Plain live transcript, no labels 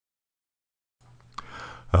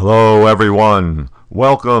Hello everyone,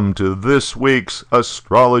 welcome to this week's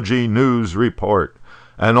Astrology News Report,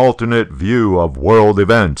 an alternate view of world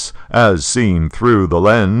events as seen through the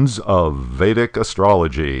lens of Vedic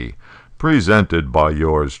astrology, presented by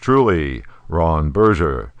yours truly, Ron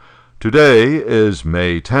Berger. Today is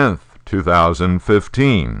May 10th,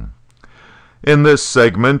 2015. In this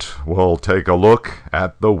segment, we'll take a look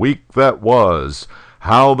at the week that was,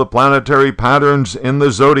 how the planetary patterns in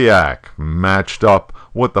the zodiac matched up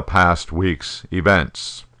with the past week's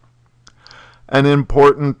events. An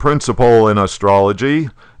important principle in astrology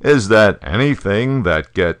is that anything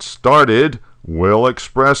that gets started will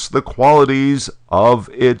express the qualities of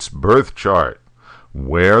its birth chart,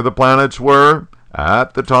 where the planets were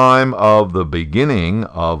at the time of the beginning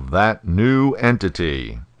of that new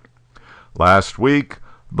entity. Last week,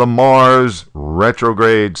 the Mars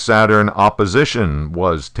retrograde Saturn opposition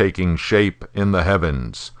was taking shape in the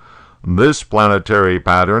heavens. This planetary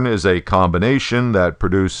pattern is a combination that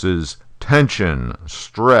produces tension,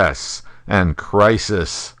 stress, and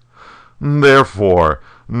crisis. Therefore,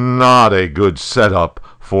 not a good setup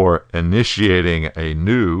for initiating a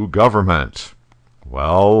new government.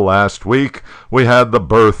 Well, last week we had the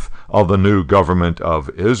birth of the new government of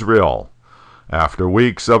Israel. After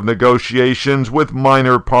weeks of negotiations with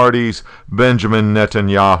minor parties, Benjamin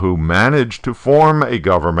Netanyahu managed to form a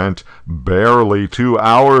government barely 2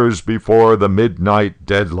 hours before the midnight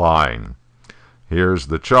deadline. Here's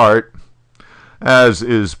the chart. As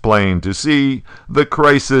is plain to see, the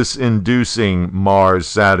crisis-inducing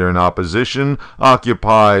Mars-Saturn opposition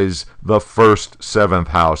occupies the first seventh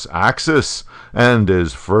house axis, and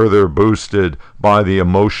is further boosted by the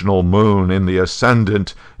emotional moon in the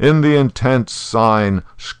ascendant in the intense sign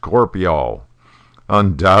Scorpio.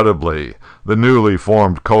 Undoubtedly, the newly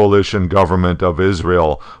formed coalition government of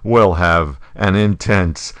Israel will have an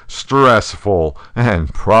intense, stressful,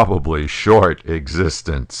 and probably short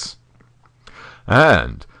existence.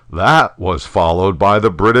 And that was followed by the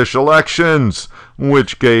British elections,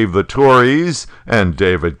 which gave the Tories and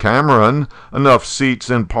David Cameron enough seats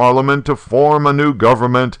in Parliament to form a new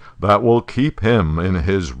government that will keep him in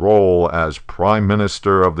his role as Prime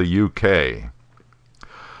Minister of the UK.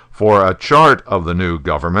 For a chart of the new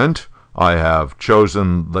government, I have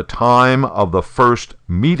chosen the time of the first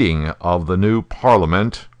meeting of the new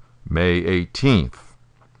Parliament, May 18th.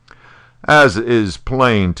 As is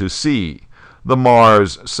plain to see, the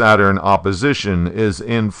Mars-Saturn opposition is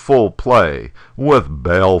in full play, with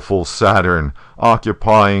baleful Saturn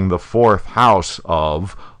occupying the fourth house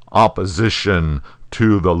of opposition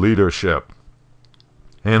to the leadership.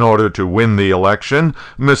 In order to win the election,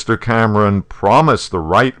 Mr. Cameron promised the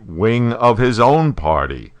right wing of his own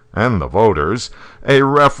party and the voters a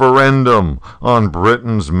referendum on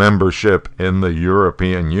Britain's membership in the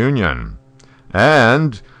European Union.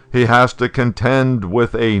 And he has to contend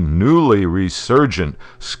with a newly resurgent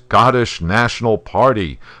Scottish National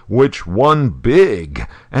Party, which won big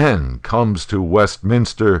and comes to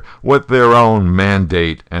Westminster with their own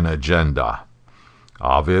mandate and agenda.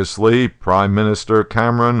 Obviously, Prime Minister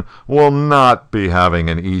Cameron will not be having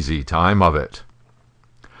an easy time of it.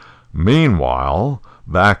 Meanwhile,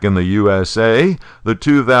 back in the USA, the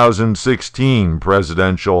 2016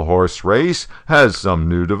 presidential horse race has some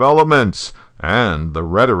new developments, and the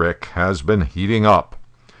rhetoric has been heating up.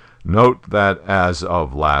 Note that as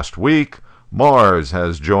of last week, Mars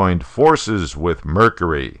has joined forces with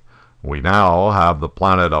Mercury. We now have the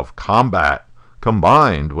planet of combat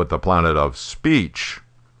combined with the planet of speech.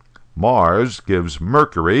 Mars gives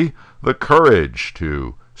Mercury the courage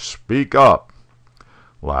to speak up.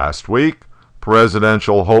 Last week,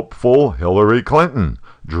 presidential hopeful Hillary Clinton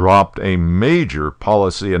dropped a major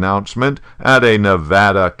policy announcement at a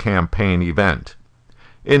Nevada campaign event.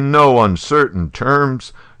 In no uncertain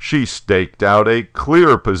terms, she staked out a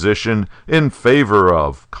clear position in favor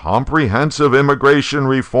of comprehensive immigration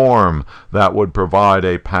reform that would provide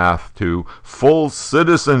a path to full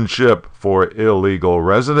citizenship for illegal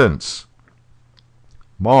residents.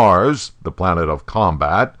 Mars, the planet of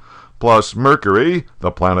combat, plus Mercury,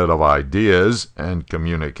 the planet of ideas and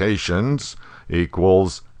communications,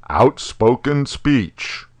 equals outspoken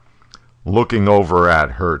speech. Looking over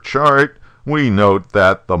at her chart, we note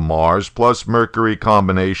that the Mars plus Mercury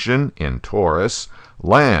combination in Taurus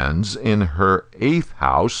lands in her 8th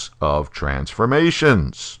house of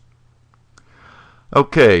transformations.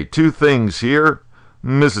 Okay, two things here.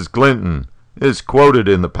 Mrs. Clinton is quoted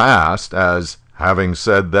in the past as having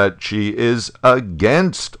said that she is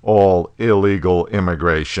against all illegal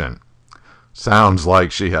immigration. Sounds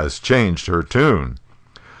like she has changed her tune.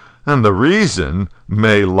 And the reason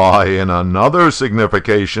may lie in another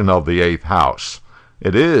signification of the 8th house,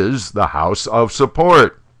 It is the house of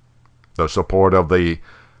support. The support of the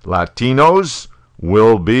Latinos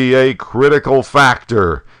will be a critical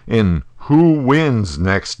factor in who wins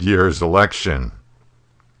next year's election.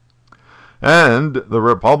 And the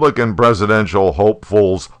Republican presidential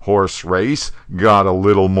hopefuls' horse race got a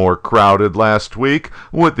little more crowded last week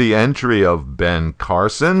with the entry of Ben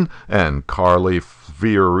Carson and Carly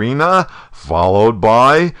Fiorina, followed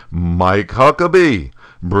by Mike Huckabee,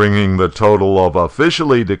 bringing the total of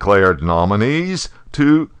officially declared nominees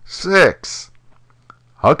to 6.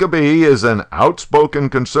 Huckabee is an outspoken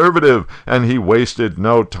conservative, and he wasted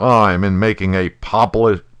no time in making a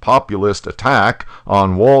populist attack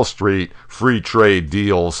on Wall Street, free trade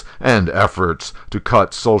deals, and efforts to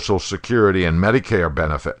cut Social Security and Medicare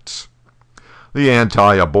benefits. The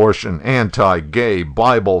anti-abortion, anti-gay,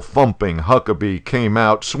 Bible-thumping Huckabee came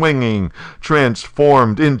out swinging,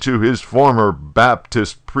 transformed into his former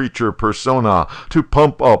Baptist preacher persona to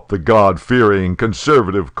pump up the God-fearing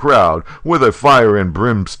conservative crowd with a fire and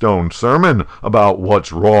brimstone sermon about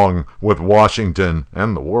what's wrong with Washington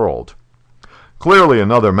and the world. Clearly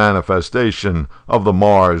another manifestation of the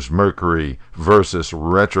Mars-Mercury versus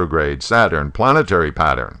retrograde Saturn planetary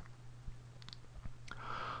pattern.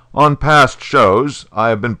 On past shows, I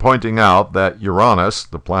have been pointing out that Uranus,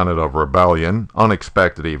 the planet of rebellion,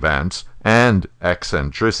 unexpected events, and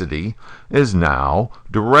eccentricity, is now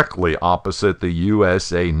directly opposite the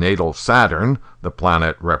USA natal Saturn, the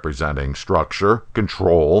planet representing structure,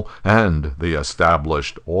 control, and the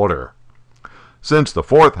established order. Since the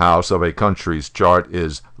 4th house of a country's chart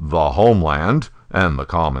is the Homeland and the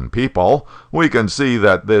common people, we can see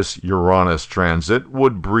that this Uranus transit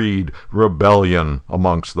would breed rebellion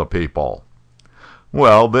amongst the people.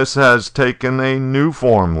 Well, this has taken a new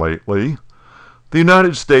form lately. The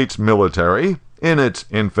United States military, in its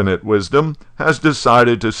infinite wisdom, has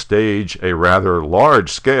decided to stage a rather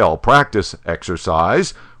large-scale practice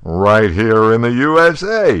exercise right here in the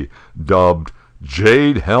USA, dubbed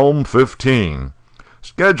Jade Helm 15,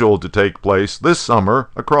 scheduled to take place this summer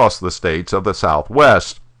across the states of the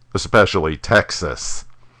Southwest, especially Texas.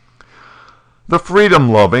 The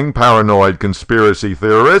freedom-loving, paranoid conspiracy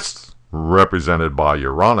theorists, represented by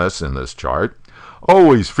Uranus in this chart,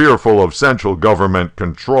 always fearful of central government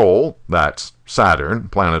control, that's Saturn,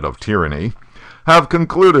 planet of tyranny, have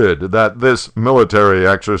concluded that this military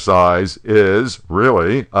exercise is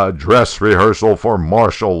really a dress rehearsal for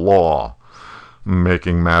martial law.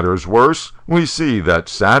 Making matters worse, we see that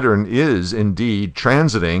Saturn is indeed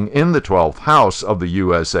transiting in the 12th house of the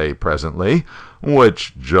USA presently,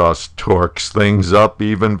 which just torques things up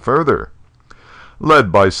even further.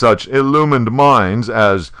 Led by such illumined minds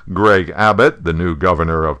as Greg Abbott, the new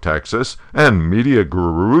governor of Texas, and media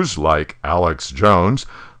gurus like Alex Jones,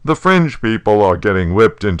 the fringe people are getting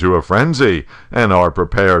whipped into a frenzy and are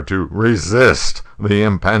prepared to resist the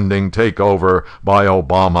impending takeover by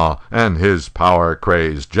Obama and his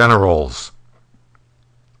power-crazed generals.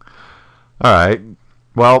 All right,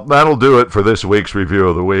 well, that'll do it for this week's Review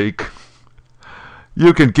of the Week.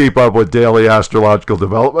 You can keep up with daily astrological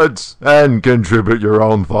developments and contribute your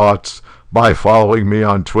own thoughts by following me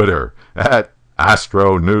on Twitter at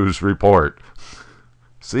Astro News Report.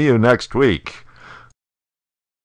 See you next week.